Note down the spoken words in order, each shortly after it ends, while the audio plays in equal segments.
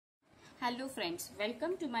Hello friends,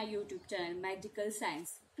 welcome to my YouTube channel Magical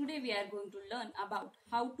Science. Today we are going to learn about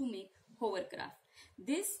how to make hovercraft.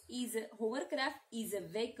 Hovercraft is a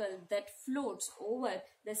vehicle that floats over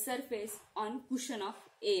the surface on cushion of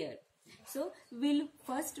air. So we'll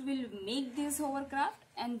make this hovercraft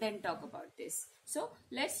and then talk about this. So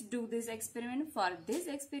let's do this experiment. For this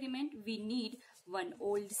experiment we need one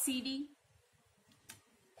old CD,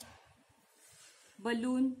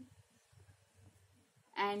 balloon,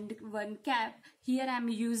 and one cap. Here I am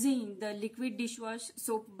using the liquid dishwash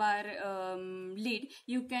soap bar lid.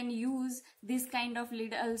 You can use this kind of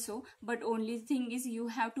lid also, but only thing is you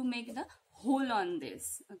have to make the hole on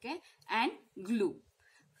this, okay, and glue.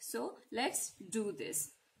 So let's do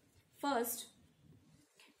this. First,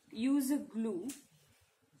 use a glue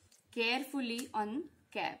carefully on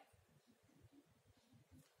cap.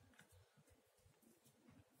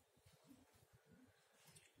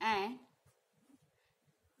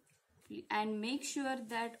 And make sure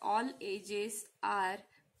that all edges are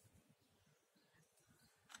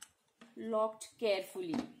locked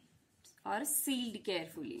carefully or sealed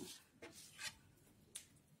carefully.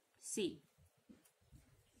 See,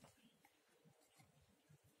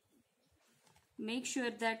 make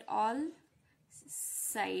sure that all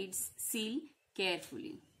sides seal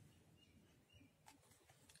carefully.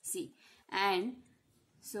 See, and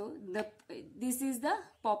so this is the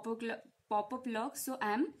pop-up lock, so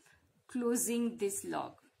I am closing this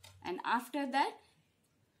lock, and after that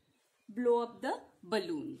blow up the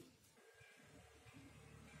balloon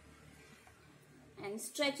and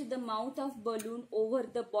stretch the mouth of balloon over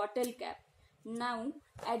the bottle cap. Now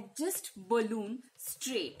adjust balloon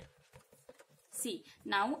straight. See,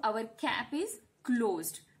 now our cap is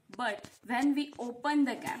closed, but when we open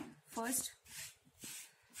the cap first,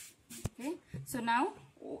 okay, so now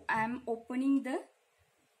I am opening the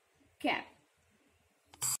cap.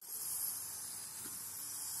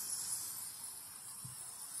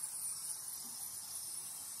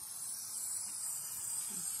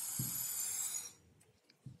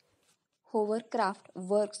 Hovercraft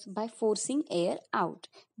works by forcing air out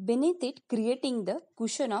beneath it, creating the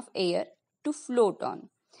cushion of air to float on.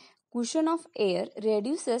 Cushion of air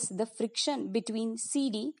reduces the friction between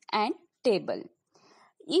CD and table.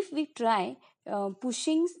 If we try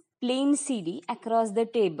pushing plain CD across the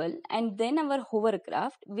table and then our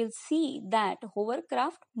hovercraft, will see that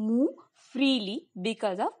hovercraft move freely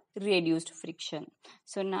because of reduced friction.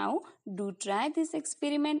 So now do try this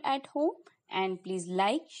experiment at home, and please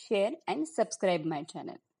like, share and subscribe my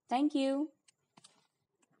channel. Thank you.